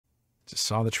Just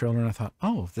saw the trailer and I thought,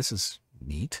 oh, this is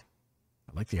neat.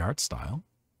 I like the art style.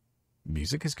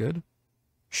 Music is good.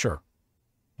 Sure,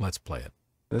 let's play it.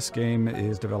 This game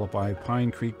is developed by Pine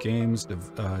Creek Games,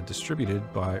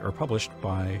 distributed by, or published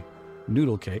by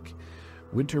Noodlecake.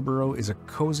 Winter Burrow is a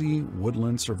cozy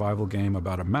woodland survival game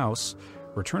about a mouse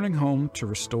returning home to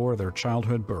restore their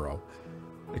childhood burrow.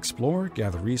 Explore,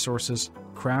 gather resources,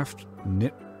 craft,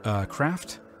 knit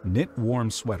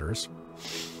warm sweaters.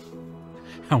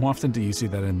 How often do you see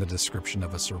that in the description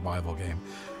of a survival game?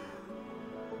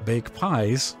 Bake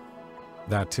pies,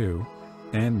 that too,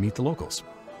 and meet the locals.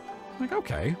 Like,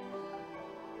 okay,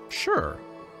 sure,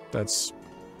 that's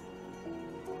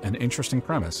an interesting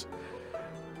premise.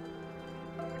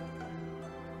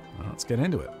 Well, let's get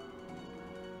into it.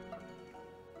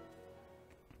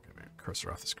 Get my cursor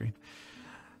off the screen.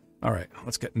 All right,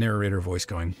 let's get narrator voice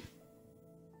going.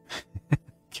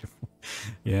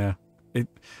 Yeah,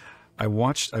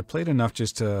 I played enough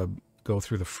just to go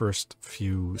through the first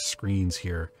few screens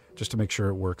here, just to make sure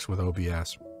it works with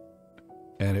OBS.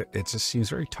 And it just seems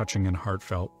very touching and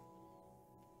heartfelt.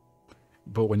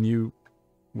 But when you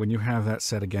have that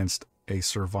set against a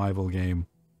survival game,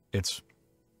 it's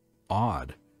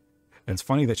odd. And it's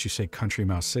funny that you say country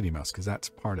mouse, city mouse, because that's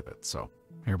part of it. So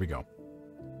here we go.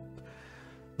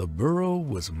 The burrow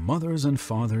was mother's and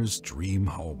father's dream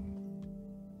home.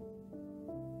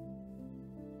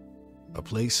 A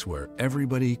place where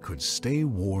everybody could stay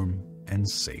warm and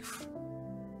safe.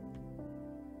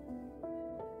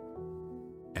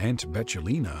 Aunt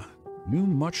Betulina knew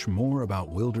much more about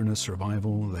wilderness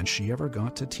survival than she ever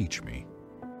got to teach me.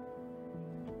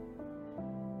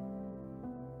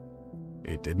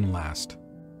 It didn't last.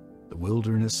 The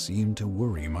wilderness seemed to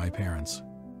worry my parents.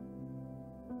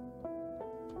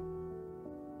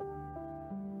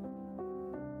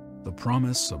 The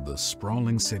promise of the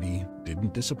sprawling city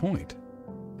didn't disappoint,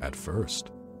 at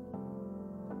first.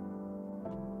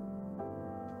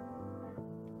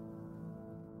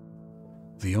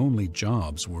 The only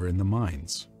jobs were in the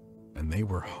mines, and they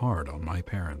were hard on my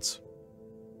parents.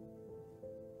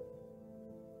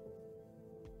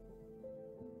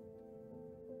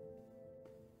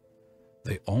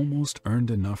 They almost earned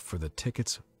enough for the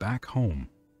tickets back home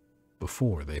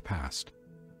before they passed.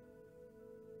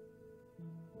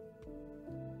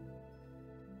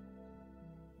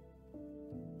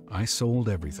 I sold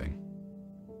everything,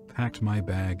 packed my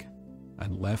bag,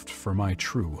 and left for my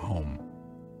true home.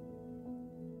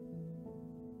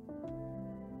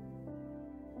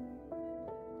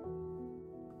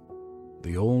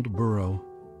 The old burrow,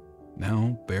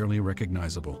 now barely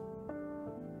recognizable.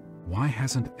 Why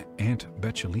hasn't Aunt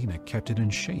Betulina kept it in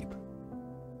shape?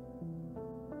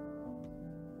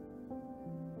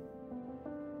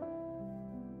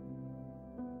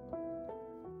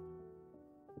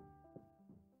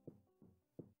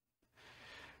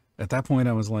 At that point,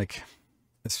 I was like,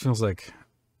 this feels like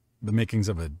the makings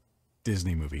of a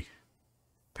Disney movie.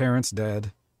 Parents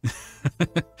dead,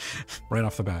 right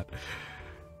off the bat.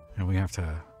 And we have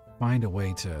to find a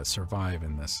way to survive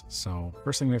in this. So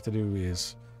first thing we have to do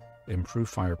is improve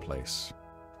fireplace.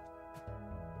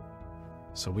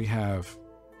 So we have,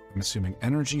 I'm assuming,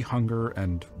 energy, hunger,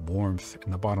 and warmth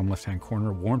in the bottom left-hand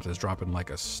corner. Warmth is dropping like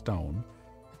a stone.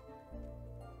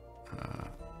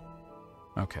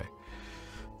 Okay.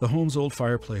 The home's old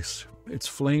fireplace, its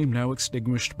flame now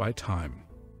extinguished by time.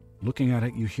 Looking at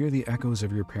it, you hear the echoes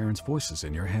of your parents' voices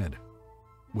in your head.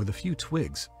 With a few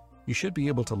twigs, you should be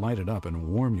able to light it up and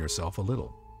warm yourself a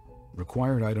little.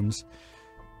 Required items: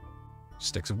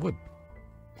 sticks of wood.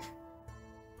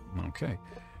 Okay.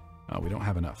 We don't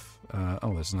have enough.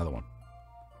 Oh, there's another one.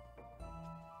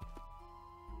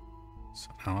 So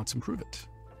now let's improve it.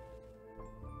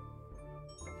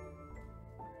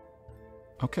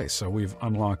 Okay, so we've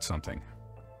unlocked something.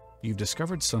 You've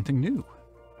discovered something new.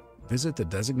 Visit the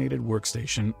designated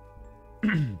workstation,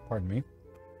 pardon me,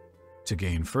 to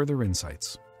gain further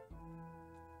insights.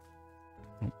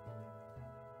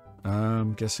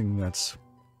 I'm guessing that's...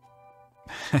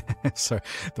 Sorry,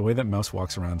 the way that mouse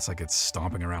walks around, it's like it's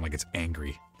stomping around like it's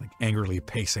angry. Like angrily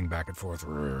pacing back and forth.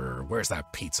 Where's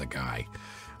that pizza guy?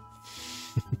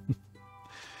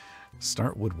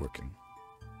 Start woodworking.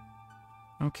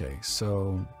 Okay,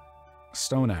 so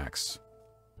stone axe.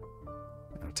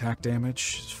 Attack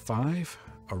damage 5.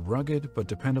 A rugged but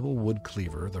dependable wood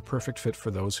cleaver, the perfect fit for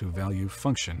those who value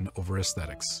function over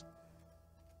aesthetics.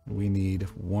 We need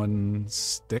 1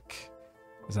 stick.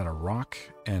 Is that a rock?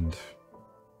 And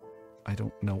I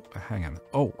don't know. Hang on.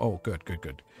 Oh,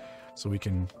 good. So we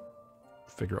can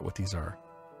figure out what these are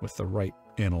with the right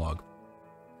analog.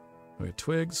 We have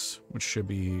twigs, which should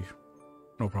be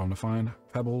no problem to find.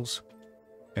 Pebbles.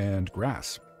 and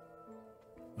grass.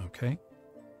 Okay.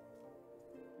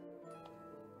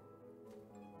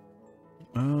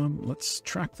 Let's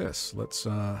track this. Let's,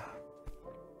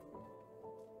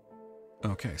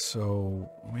 okay, so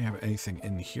we have anything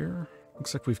in here?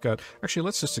 Looks like we've got... Actually,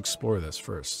 let's just explore this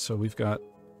first. So we've got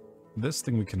this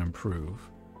thing we can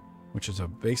improve, which is a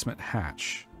basement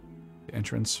hatch.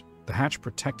 The hatch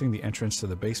protecting the entrance to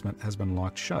the basement has been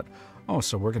locked shut. Oh,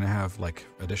 so we're going to have, like,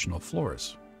 additional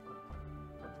floors.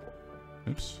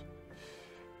 Oops.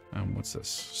 What's this?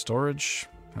 Storage?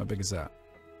 How big is that?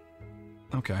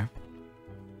 Okay.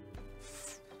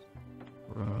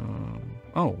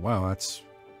 Oh, wow, that's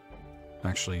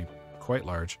actually quite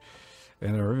large.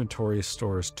 And our inventory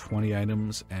stores 20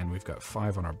 items, and we've got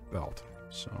 5 on our belt.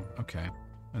 So, okay.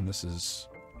 And this is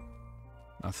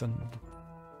nothing.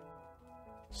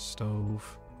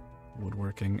 Stove,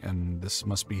 woodworking, and this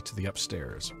must be to the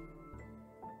upstairs.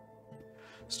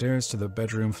 Stairs to the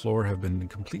bedroom floor have been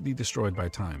completely destroyed by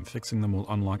time. Fixing them will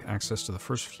unlock access to the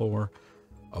first floor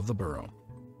of the burrow.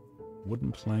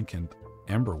 Wooden plank and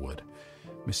amberwood.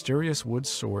 Mysterious wood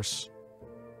source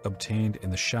obtained in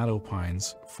the Shadow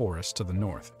Pines forest to the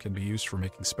north can be used for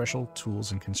making special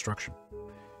tools and construction.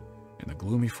 In the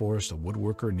gloomy forest, a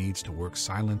woodworker needs to work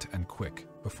silent and quick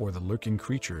before the lurking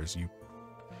creatures you...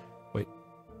 Wait.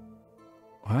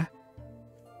 What?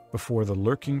 Before the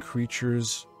lurking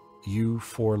creatures you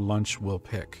for lunch will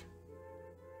pick.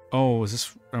 Oh, is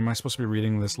this... Am I supposed to be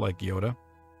reading this like Yoda?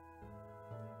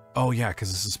 Oh, yeah,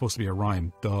 because this is supposed to be a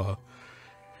rhyme. Duh.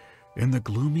 In the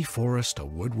gloomy forest, a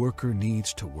woodworker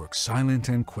needs to work silent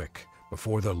and quick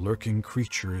before the lurking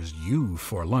creatures you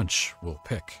for lunch will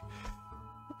pick.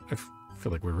 I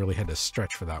feel like we really had to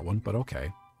stretch for that one, but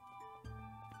okay.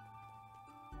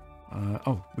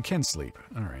 Oh, we can sleep.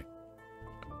 All right.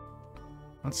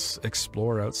 Let's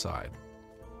explore outside.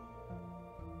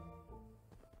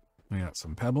 We got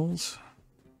some pebbles.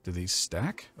 Do these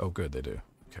stack? Oh, good, they do.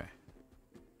 Okay.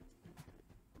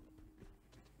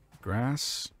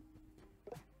 Grass.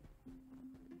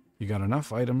 You got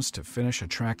enough items to finish a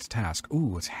tracked task.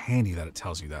 Ooh, it's handy that it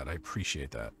tells you that. I appreciate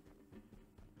that.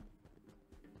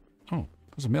 Oh,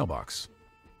 there's a mailbox.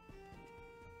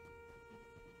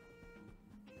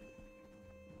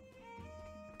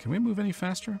 Can we move any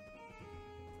faster?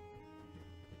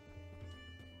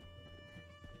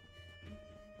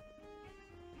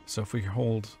 So if we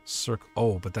hold circle...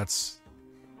 Oh, but that's...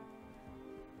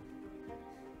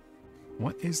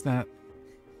 What is that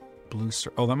blue...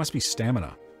 Oh, that must be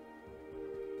stamina.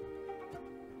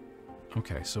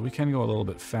 Okay, so we can go a little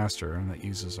bit faster, and that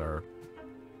uses our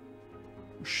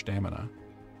stamina.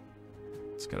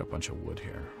 Let's get a bunch of wood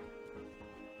here.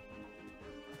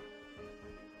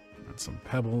 And some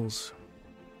pebbles.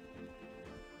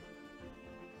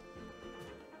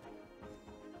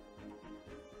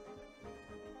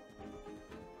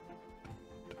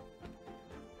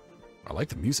 I like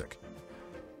the music.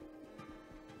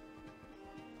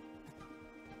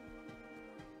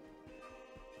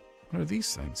 What are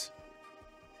these things?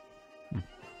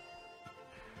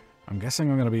 I'm guessing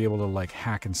I'm going to be able to, like,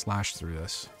 hack and slash through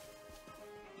this.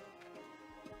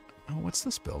 Oh, what's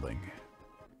this building?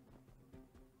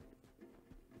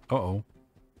 Uh-oh.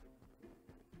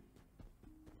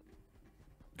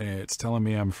 It's telling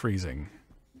me I'm freezing.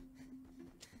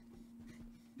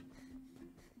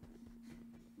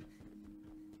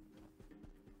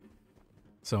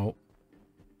 So,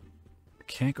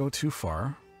 can't go too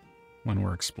far when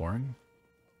we're exploring.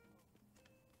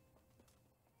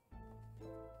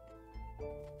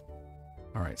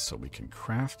 Alright, so we can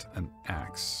craft an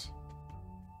axe.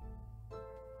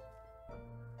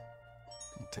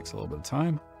 It takes a little bit of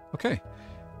time. Okay.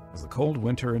 As the cold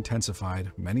winter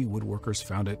intensified, many woodworkers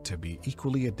found it to be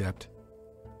equally adept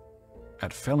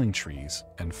at felling trees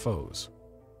and foes.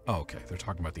 Oh, okay. They're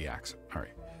talking about the axe.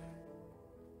 Alright.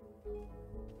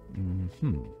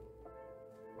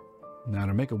 Now,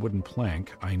 to make a wooden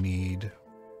plank, I need...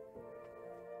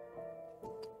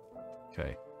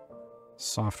 Okay.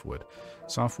 Softwood.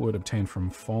 Softwood obtained from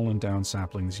fallen down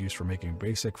saplings used for making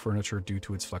basic furniture due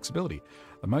to its flexibility.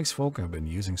 The Mike's folk have been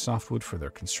using softwood for their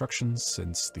construction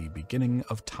since the beginning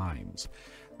of times.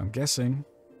 I'm guessing,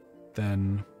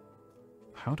 then,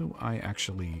 how do I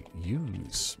actually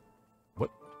use...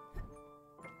 What?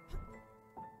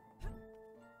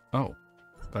 Oh,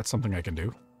 that's something I can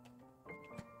do.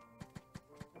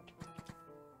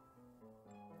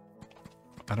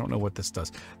 I don't know what this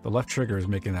does. The left trigger is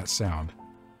making that sound.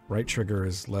 Right trigger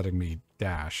is letting me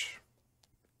dash.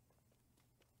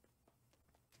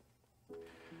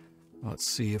 Let's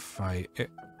see if I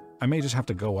may just have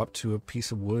to go up to a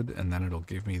piece of wood and then it'll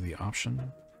give me the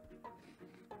option.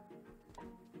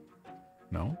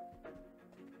 No?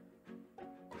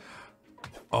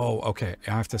 Oh, okay.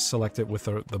 I have to select it with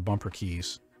the bumper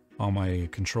keys on my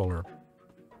controller.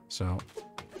 So...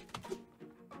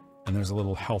 And there's a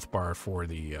little health bar for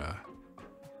the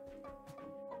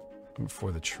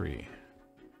tree.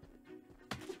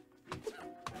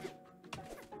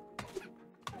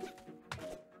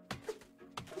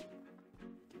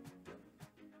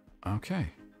 Okay.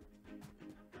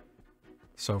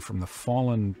 So from the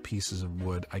fallen pieces of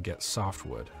wood, I get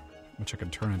softwood, which I can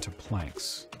turn into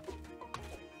planks.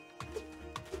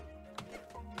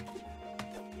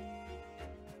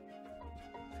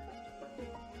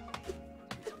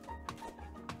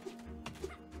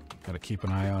 Gotta keep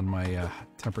an eye on my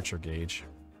temperature gauge.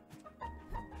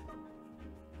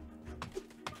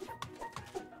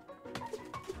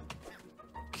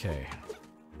 Okay,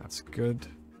 that's good.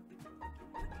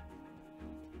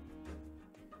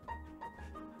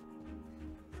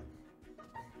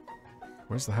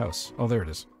 Where's the house? Oh, there it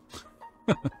is.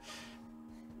 All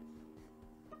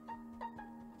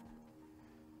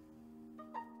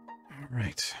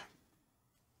right.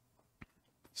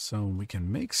 So we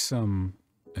can make some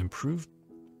improved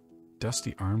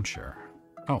dusty armchair.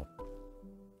 Oh.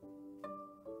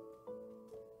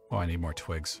 Oh, I need more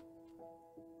twigs.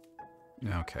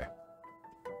 Okay.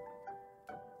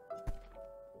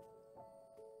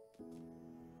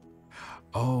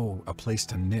 Oh, a place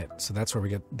to knit. So that's where we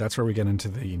get into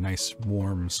the nice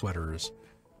warm sweaters.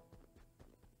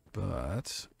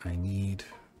 But I need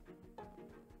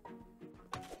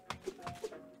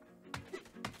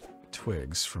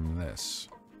twigs from this.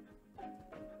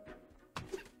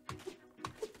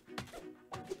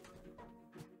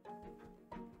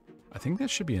 I think that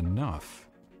should be enough.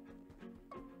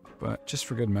 But just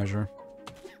for good measure.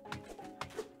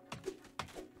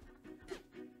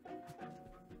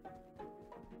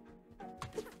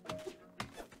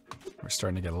 We're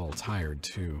starting to get a little tired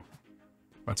too.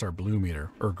 That's our blue meter,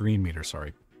 or green meter,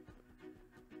 sorry.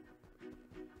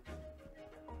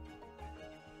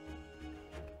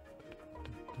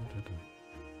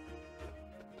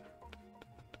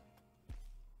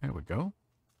 There we go.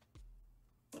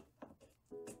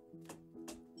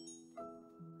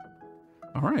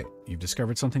 All right, you've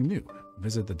discovered something new.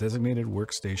 Visit the designated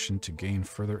workstation to gain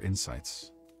further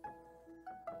insights.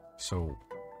 So,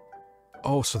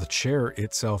 oh, so the chair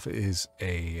itself is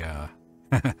a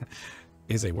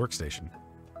is a workstation.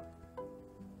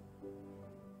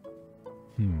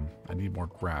 I need more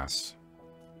grass.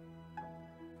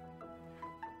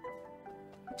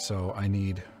 So I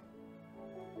need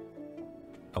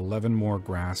 11 more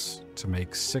grass to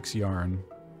make 6 yarn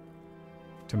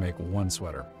to make 1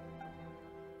 sweater.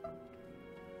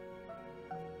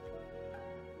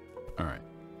 Alright,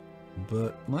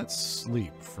 but let's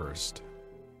sleep first.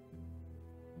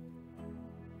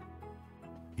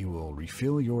 You will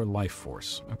refill your life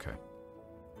force. Okay.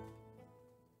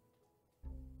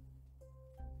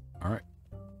 Alright.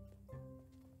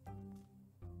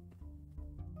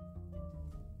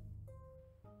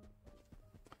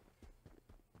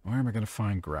 Where am I going to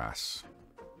find grass?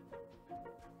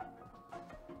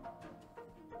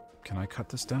 Can I cut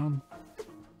this down?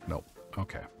 Nope.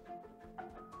 Okay.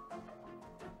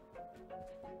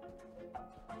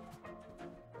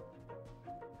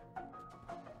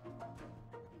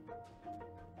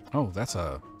 Oh, that's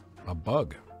a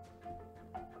bug.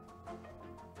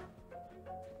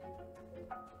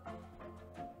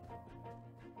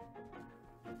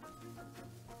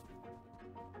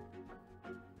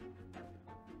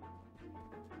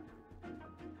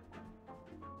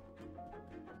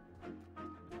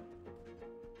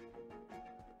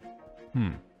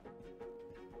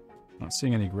 Not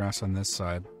seeing any grass on this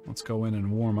side. Let's go in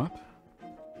and warm up.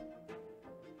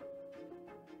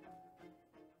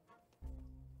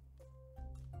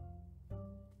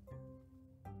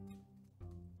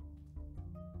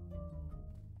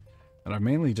 And I've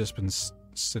mainly just been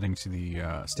sticking to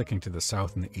the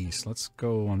south and the east. Let's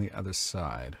go on the other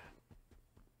side.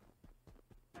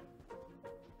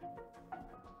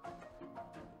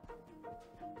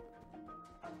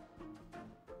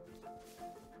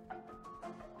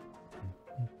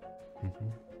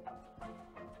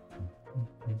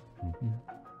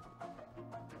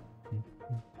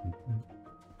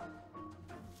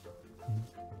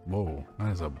 Whoa,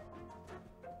 that is a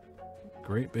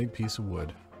great big piece of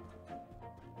wood.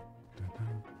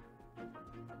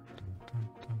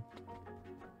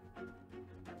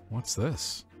 What's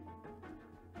this?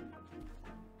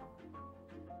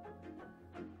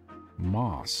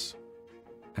 Moss.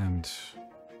 And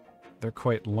they're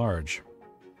quite large.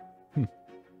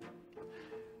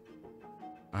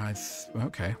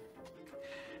 Okay.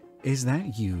 Is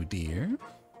that you, dear?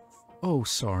 Oh,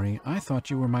 sorry. I thought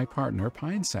you were my partner,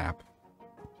 Pine Sap.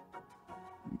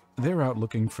 They're out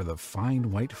looking for the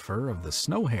fine white fur of the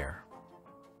snow hare.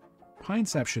 Pine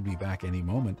Sap should be back any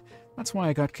moment. That's why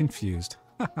I got confused.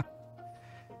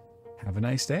 Have a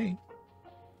nice day.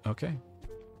 Okay.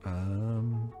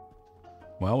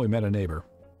 Well, we met a neighbor.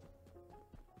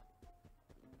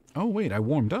 Oh, wait, I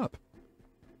warmed up.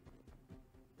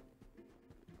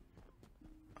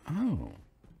 Oh.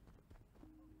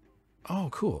 Oh,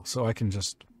 cool. So I can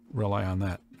just rely on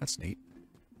that. That's neat.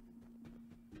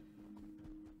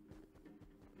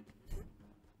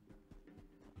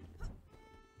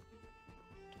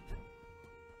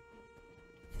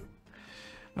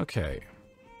 Okay.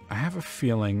 I have a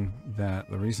feeling that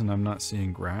the reason I'm not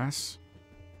seeing grass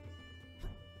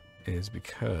is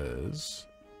because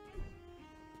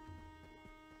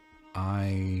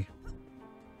I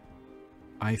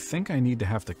think I need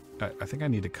to I think I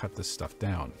need to cut this stuff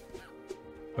down,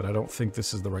 but I don't think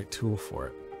this is the right tool for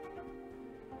it.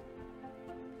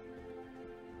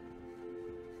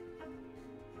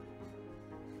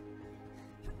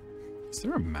 Is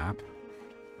there a map?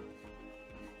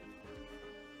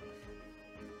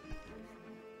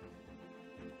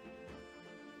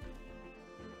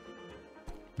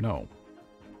 No.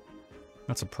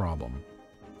 That's a problem.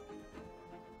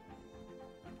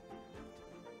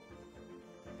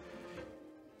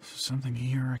 Something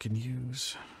here I can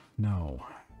use? No.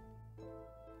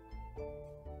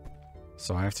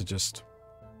 So I have to just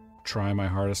try my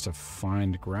hardest to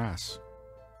find grass.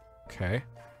 Okay.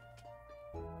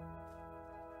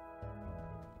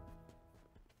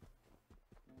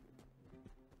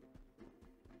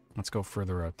 Let's go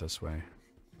further out this way.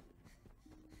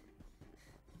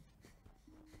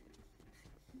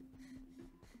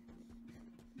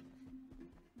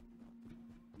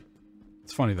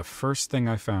 It's funny, the first thing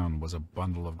I found was a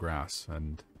bundle of grass,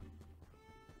 and...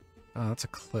 Oh, that's a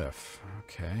cliff.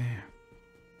 Okay.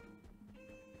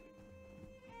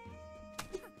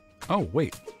 Oh,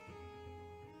 wait.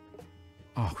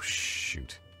 Oh,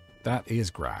 shoot. That is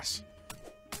grass.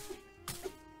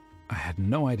 I had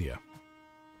no idea.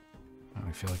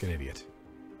 I feel like an idiot.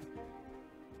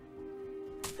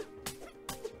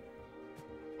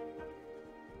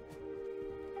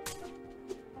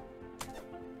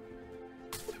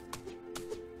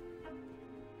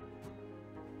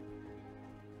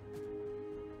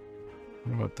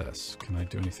 What about this? Can I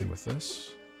do anything with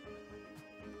this?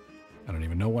 I don't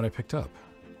even know what I picked up.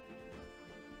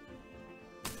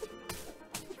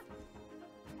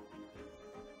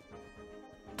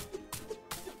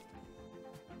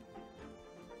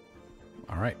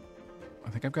 Alright. I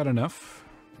think I've got enough.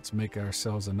 Let's make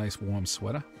ourselves a nice warm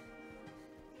sweater.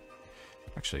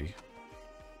 Actually,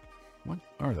 what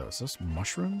are those? Those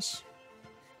mushrooms?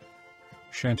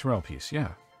 Chanterelle piece,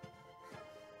 yeah.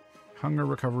 Hunger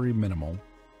recovery minimal.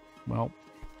 Well,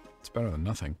 it's better than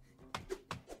nothing.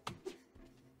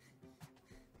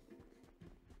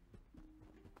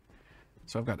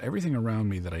 So I've got everything around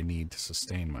me that I need to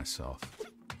sustain myself.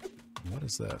 What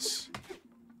is this?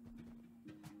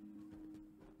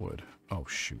 Wood. Oh,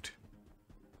 shoot.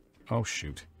 Oh,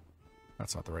 shoot.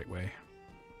 That's not the right way.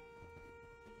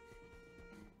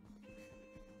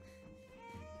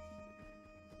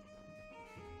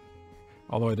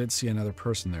 Although I did see another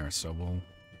person there, so we'll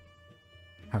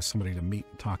have somebody to meet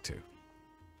and talk to.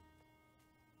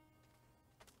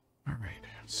 Alright,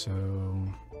 so...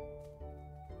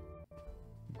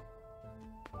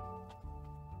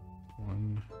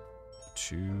 1,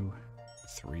 2,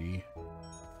 3,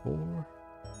 4,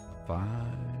 5,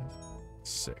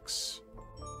 6.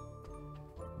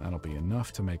 That'll be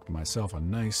enough to make myself a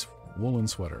nice woolen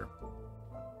sweater.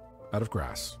 Out of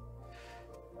grass.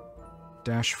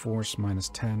 Dash force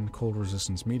 -10, cold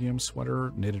resistance medium,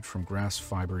 sweater knitted from grass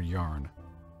fiber yarn.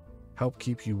 Help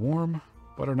keep you warm,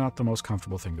 but are not the most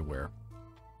comfortable thing to wear.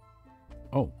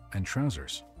 Oh, and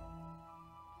trousers.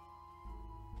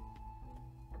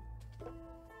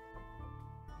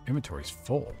 Inventory's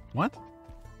full. What?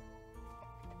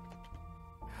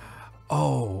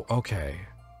 Oh, okay.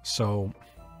 So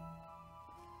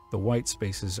the white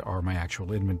spaces are my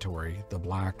actual inventory. The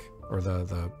black or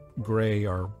the gray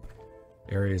are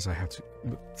areas I have to...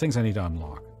 things I need to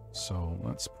unlock. So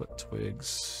let's put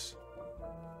twigs,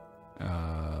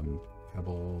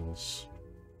 pebbles,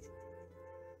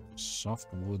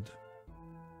 softwood,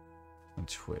 and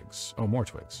twigs. Oh, more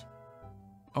twigs.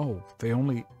 Oh, they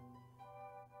only...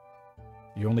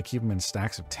 You only keep them in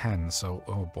stacks of 10, so...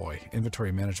 Oh boy,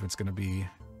 inventory management's gonna be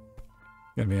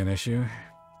an issue.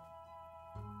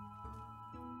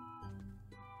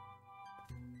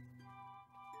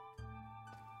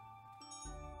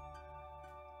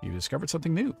 You discovered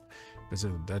something new.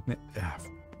 Visit the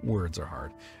words are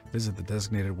hard. Visit the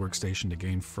designated workstation to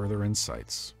gain further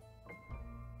insights.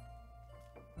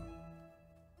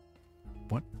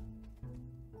 What?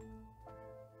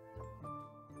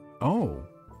 Oh.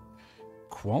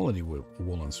 Quality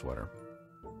woolen sweater.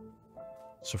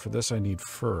 So for this I need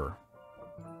fur.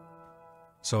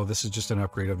 So this is just an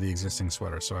upgrade of the existing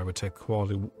sweater. So I would take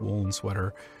quality woolen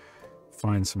sweater,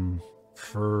 find some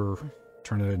fur,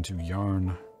 turn it into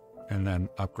yarn, and then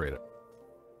upgrade it,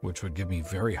 which would give me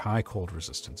very high cold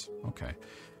resistance. Okay.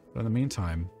 But in the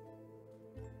meantime,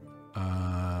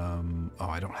 oh,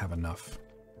 I don't have enough.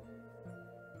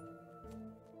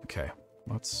 Okay,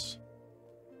 let's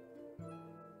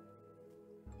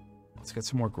get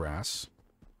some more grass.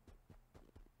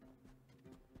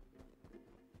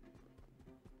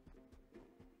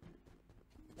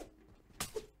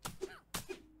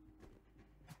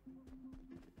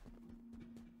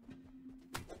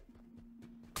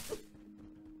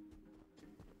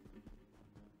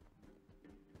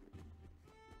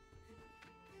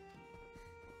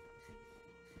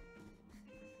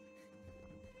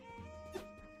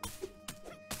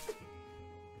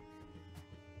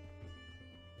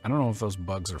 I don't know if those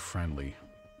bugs are friendly.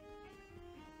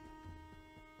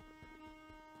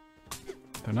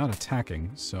 They're not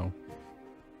attacking, so...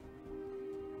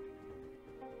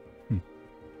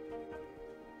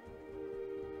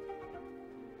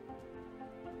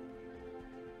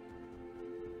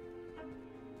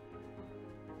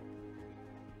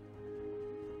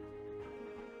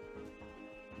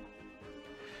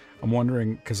 I'm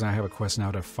wondering, because I have a quest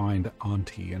now to find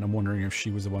Auntie, and I'm wondering if she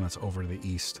was the one that's over to the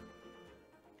east.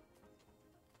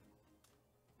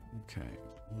 Okay,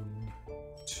 1,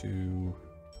 2,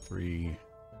 3,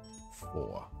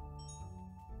 4.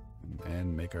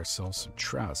 And make ourselves some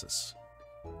trousers.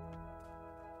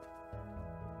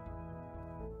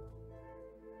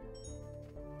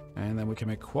 And then we can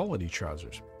make quality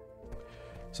trousers.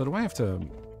 So do I have to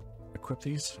equip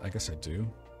these? I guess I do.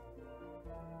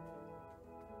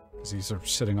 Because these are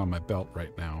sitting on my belt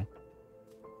right now.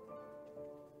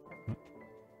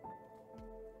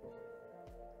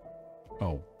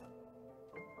 Oh.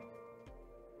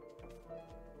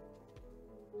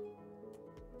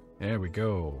 There we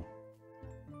go.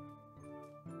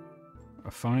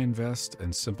 A fine vest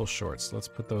and simple shorts. Let's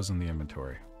put those in the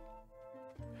inventory.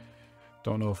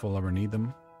 Don't know if we'll ever need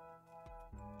them.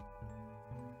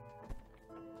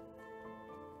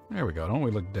 There we go. Don't we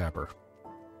look dapper?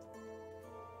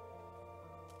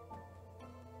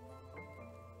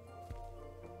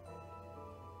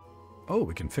 Oh,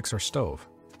 we can fix our stove.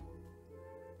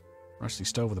 Rusty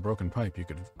stove with a broken pipe. You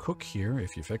could cook here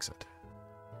if you fix it.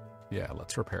 Yeah,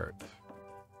 let's repair it.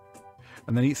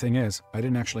 And the neat thing is, I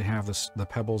didn't actually have the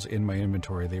pebbles in my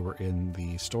inventory. They were in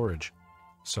the storage.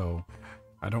 So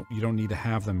you don't need to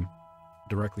have them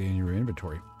directly in your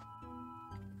inventory.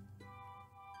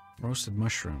 Roasted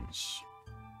mushrooms.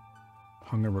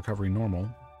 Hunger recovery normal.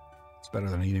 It's better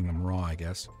than eating them raw, I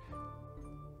guess.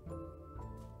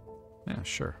 Yeah,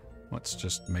 sure. Let's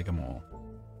just make them all.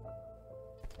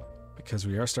 Because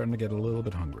we are starting to get a little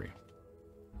bit hungry.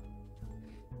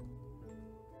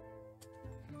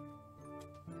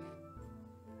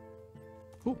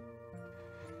 Cool.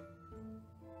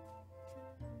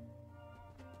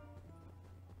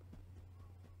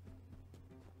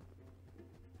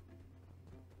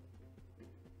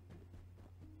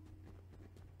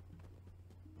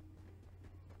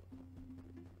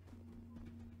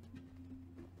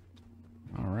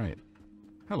 All right.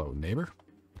 Hello, neighbor.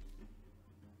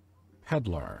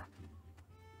 Peddler.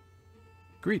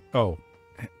 Oh,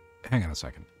 hang on a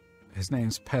second. His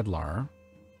name's Peddler,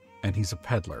 and he's a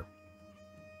peddler.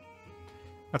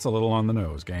 That's a little on the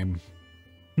nose, game.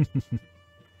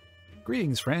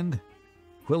 Greetings, friend.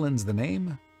 Quillen's the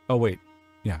name? Oh, wait.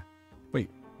 Yeah. Wait,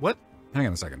 what? Hang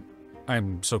on a second.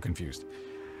 I'm so confused.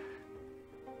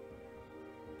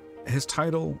 His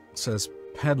title says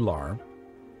Peddler,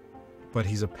 but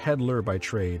he's a peddler by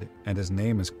trade, and his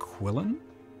name is Quillen?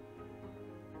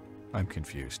 I'm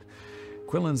confused.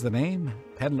 Quillen's the name,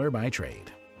 peddler by trade.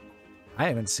 I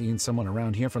haven't seen someone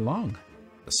around here for long.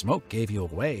 The smoke gave you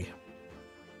away.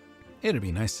 It'd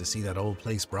be nice to see that old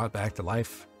place brought back to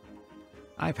life.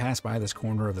 I pass by this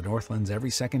corner of the Northlands every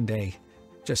second day,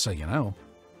 just so you know.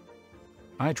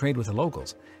 I trade with the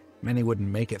locals. Many wouldn't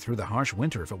make it through the harsh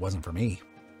winter if it wasn't for me.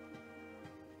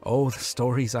 Oh, the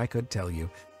stories I could tell you.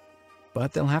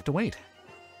 But they'll have to wait.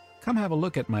 Come have a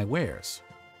look at my wares.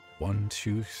 1,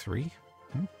 2, 3.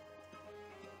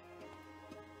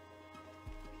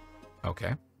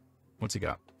 Okay. What's he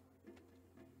got?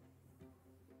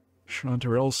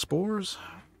 Chanterelle spores?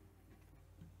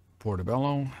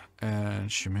 portobello, and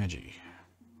shimeji.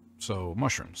 So,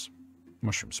 mushrooms.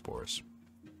 Mushroom spores.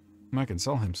 I can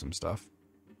sell him some stuff.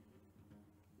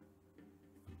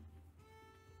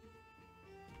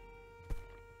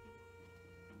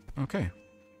 Okay.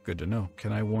 Good to know.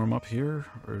 Can I warm up here?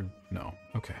 Or no?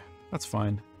 Okay. That's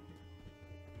fine.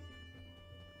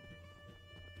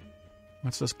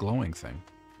 What's this glowing thing?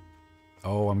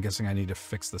 Oh, I'm guessing I need to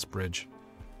fix this bridge.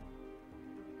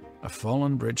 A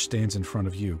fallen bridge stands in front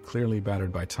of you, clearly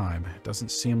battered by time. It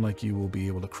doesn't seem like you will be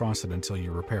able to cross it until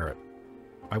you repair it.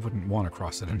 I wouldn't want to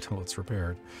cross it until it's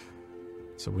repaired.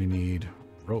 So we need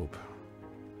rope.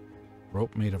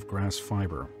 Rope made of grass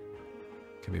fiber.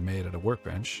 Can be made at a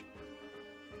workbench.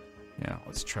 Yeah,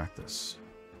 let's track this.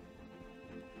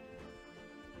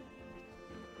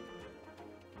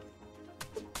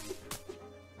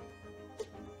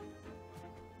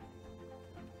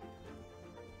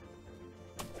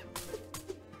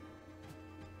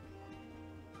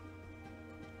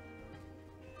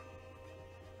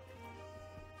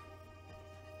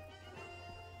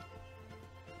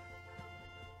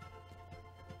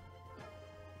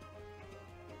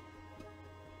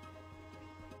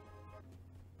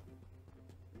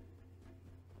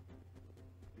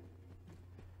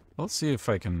 Let's see if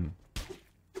I can...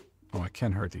 Oh, I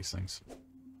can hurt these things.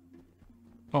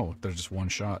 Oh, they're just one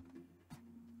shot.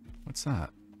 What's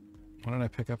that? What did I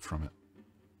pick up from it?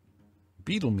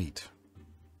 Beetle meat.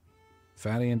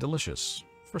 Fatty and delicious.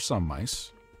 For some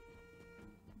mice.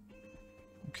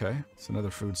 Okay, it's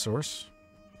another food source.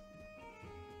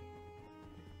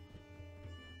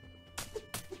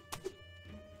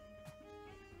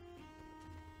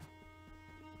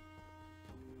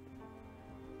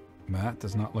 That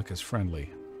does not look as friendly.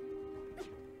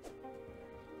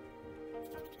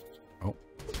 Oh.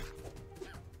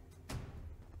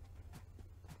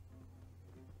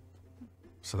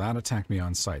 So that attacked me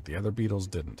on sight. The other beetles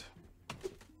didn't.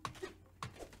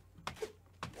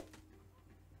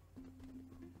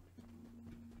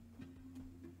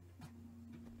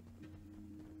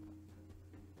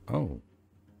 Oh.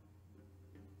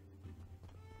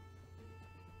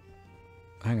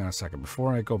 Hang on a second.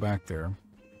 Before I go back there,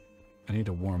 I need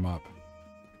to warm up.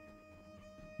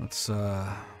 Let's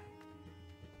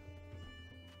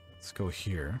go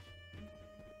here.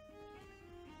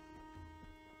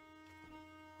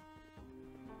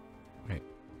 Wait,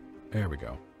 there we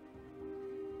go.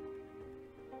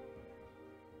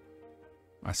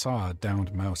 I saw a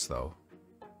downed mouse, though.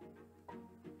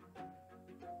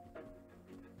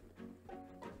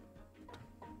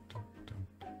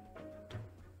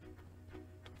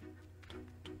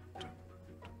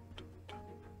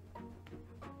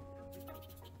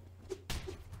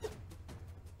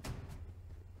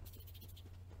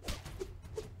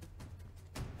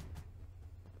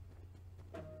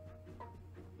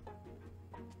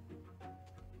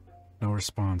 No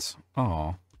response.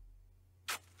 Aw.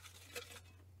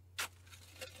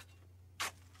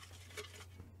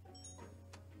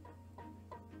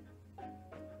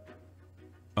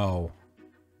 Oh.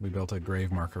 We built a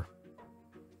grave marker.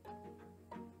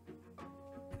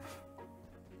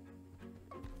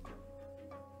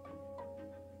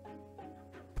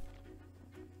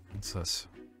 What's this?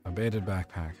 A baited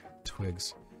backpack.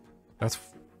 Twigs. That's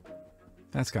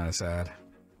kind of sad.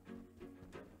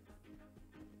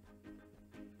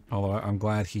 Although I'm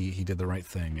glad he did the right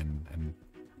thing and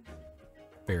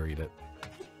buried it.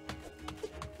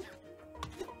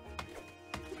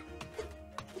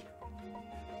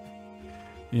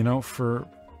 You know, for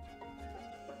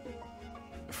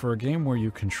a game where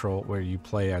you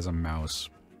play as a mouse,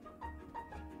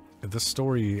 the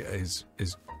story is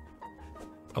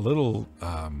a little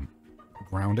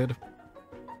grounded.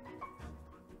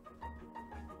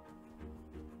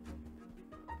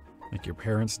 Like your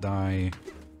parents die,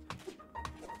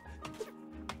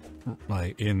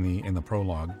 like in the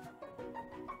prologue,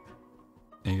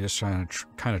 and you're just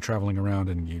kind of traveling around,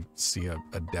 and you see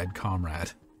a dead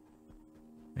comrade,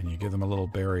 and you give them a little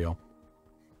burial.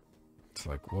 It's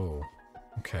like, whoa,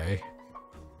 okay.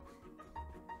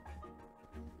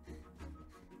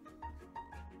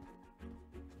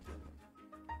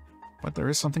 But there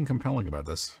is something compelling about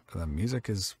this. The music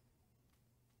is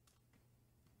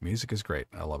great.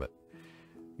 I love it.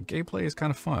 Gameplay is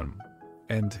kind of fun.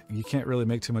 And you can't really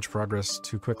make too much progress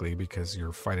too quickly because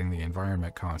you're fighting the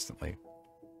environment constantly.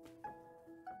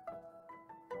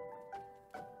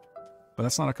 But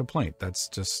that's not a complaint. That's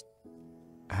just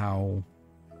how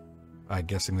I'm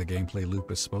guessing the gameplay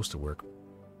loop is supposed to work.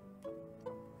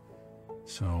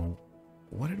 So,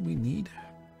 what did we need?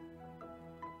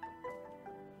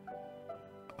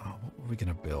 Oh, what were we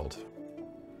gonna build?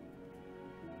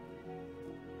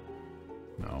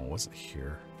 No, it wasn't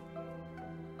here.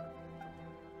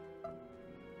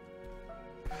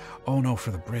 Oh no,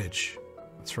 for the bridge.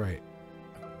 That's right.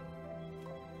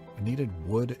 I needed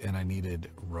wood and I needed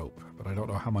rope, but I don't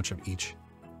know how much of each.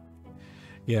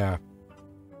 Yeah.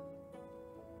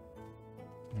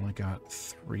 Only got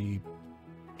 3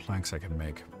 planks I can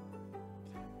make.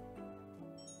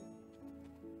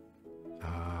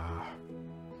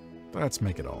 Let's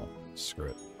make it all. Screw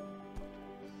it.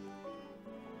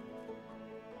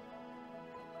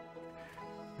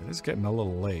 It is getting a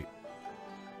little late.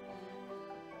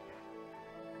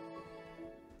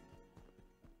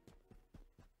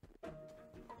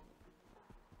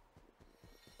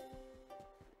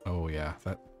 Oh yeah,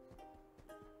 that...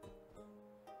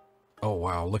 Oh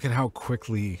wow, look at how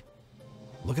quickly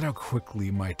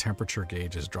my temperature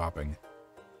gauge is dropping.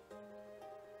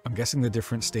 I'm guessing the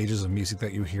different stages of music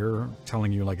that you hear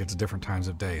telling you like it's different times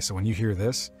of day. So when you hear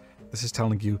this, this is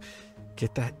telling you,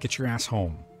 get your ass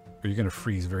home, or you're gonna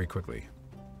freeze very quickly.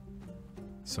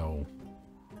 So,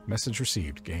 message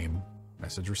received, game.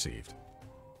 Message received.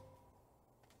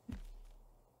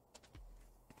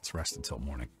 Let's rest until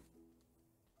morning.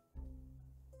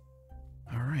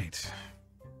 All right.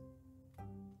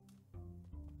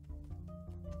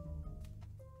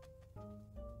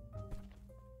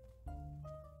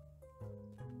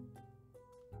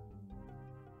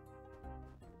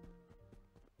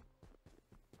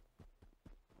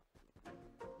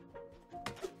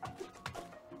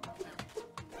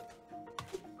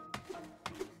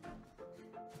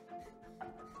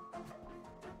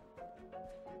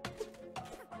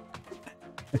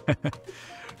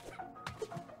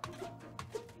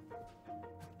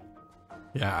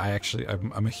 Yeah,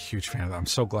 I'm a huge fan of that. I'm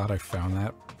so glad I found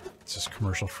that. It's just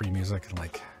commercial-free music, and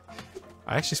like,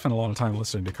 I actually spend a lot of time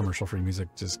listening to commercial-free music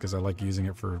just because I like using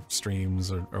it for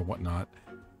streams or whatnot.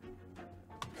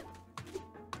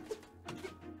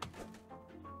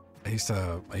 I used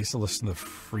to listen to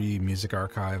Free Music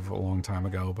Archive a long time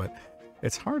ago, but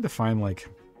it's hard to find, like,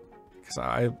 because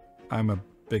I'm a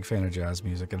big fan of jazz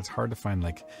music, and it's hard to find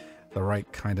like the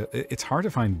right kind of. It's hard to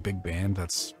find big band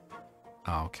that's.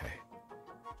 Oh, okay.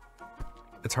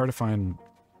 It's hard to find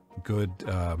good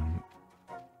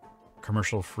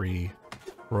commercial-free,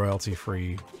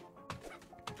 royalty-free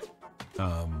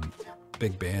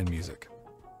big band music.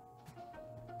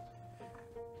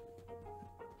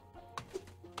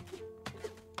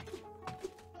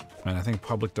 And I think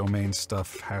public domain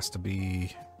stuff has to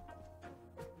be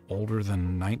older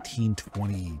than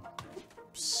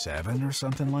 1927 or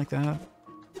something like that.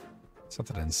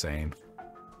 Something insane.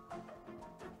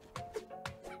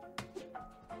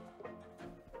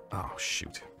 Oh,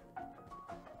 shoot.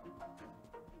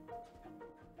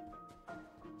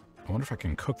 I wonder if I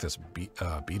can cook this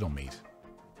beetle meat.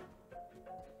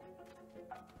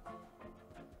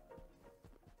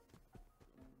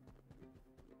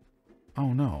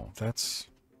 Oh no, that's...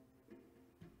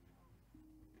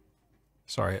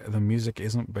 Sorry, the music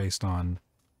isn't based on...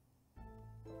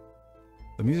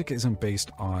 The music isn't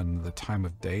based on the time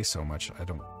of day so much, I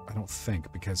don't think,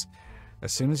 because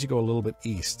as soon as you go a little bit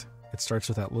east, it starts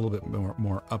with that little bit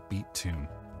more upbeat tune.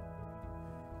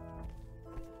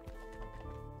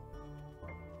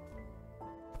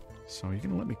 So you're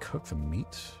gonna let me cook the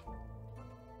meat?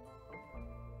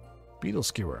 Beetle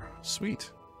skewer, sweet.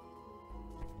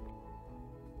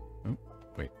 Oh,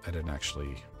 wait, I didn't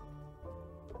actually...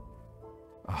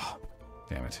 Oh,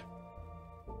 damn it.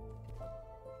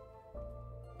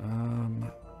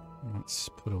 Let's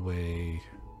put away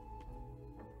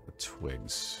the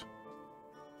twigs.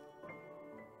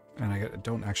 And I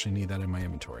don't actually need that in my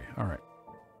inventory. Alright,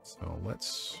 so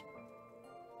let's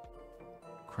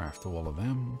craft all of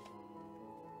them.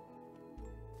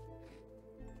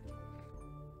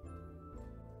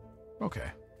 Okay,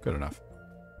 good enough.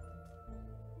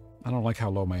 I don't like how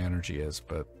low my energy is,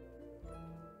 but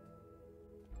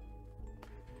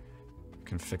I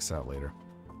can fix that later.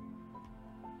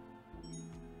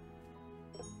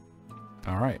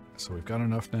 Alright, so we've got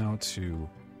enough now to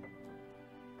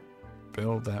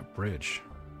build that bridge.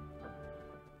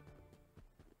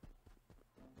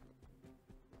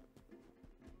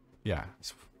 Yeah.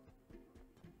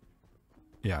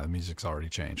 Yeah, the music's already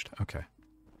changed. Okay.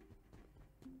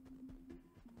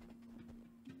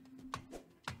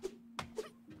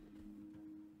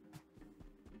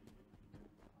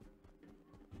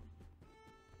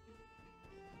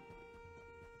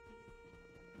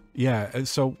 Yeah,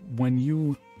 so when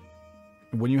you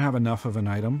have enough of an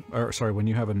item, or sorry, when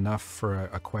you have enough for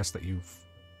a quest that you've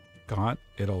got,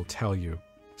 it'll tell you.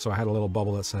 So I had a little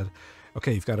bubble that said,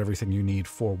 okay, you've got everything you need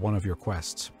for one of your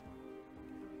quests.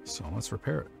 So let's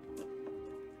repair it.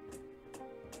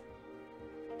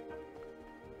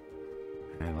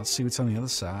 And let's see what's on the other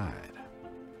side.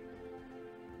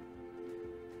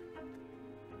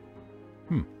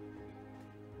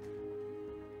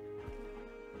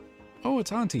 Oh,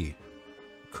 it's Auntie.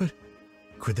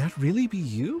 Could that really be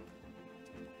you?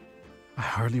 I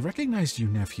hardly recognized you,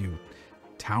 nephew,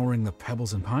 towering the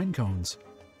pebbles and pine cones.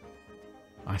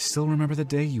 I still remember the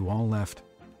day you all left.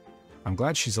 I'm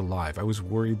glad she's alive. I was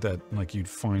worried that, like, you'd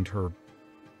find her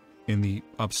in the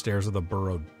upstairs of the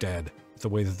Burrow dead, the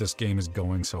way that this game is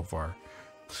going so far.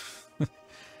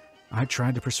 I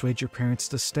tried to persuade your parents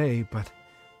to stay, but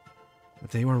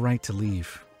they were right to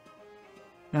leave.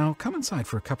 Now, come inside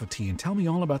for a cup of tea and tell me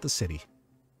all about the city.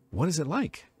 What is it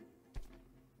like?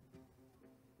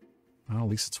 Well, at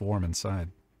least it's warm inside.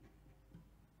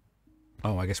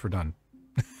 Oh, I guess we're done.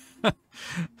 That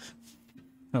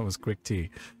was quick tea.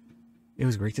 It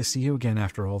was great to see you again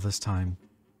after all this time.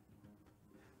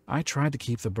 I tried to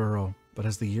keep the Burrow, but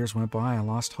as the years went by, I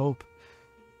lost hope.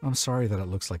 I'm sorry that it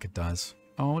looks like it does.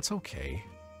 Oh, it's okay.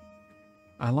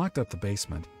 I locked up the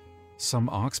basement. Some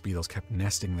ox beetles kept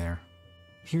nesting there.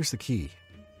 Here's the key.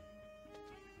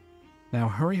 Now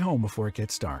hurry home before it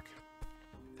gets dark.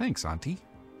 Thanks, Auntie.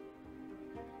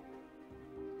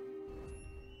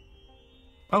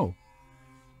 Oh.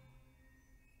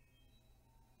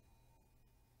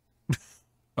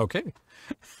 Okay.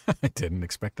 I didn't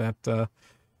expect that to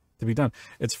be done.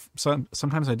 It's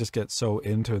sometimes I just get so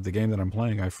into the game that I'm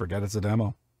playing, I forget it's a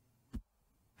demo.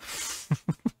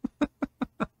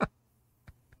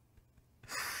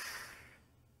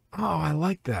 Oh, I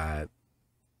like that.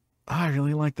 I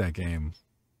really like that game.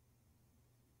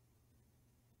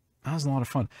 That was a lot of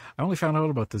fun. I only found out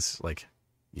about this, like,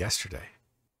 yesterday.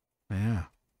 Yeah.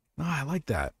 No, I like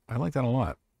that. I like that a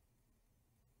lot.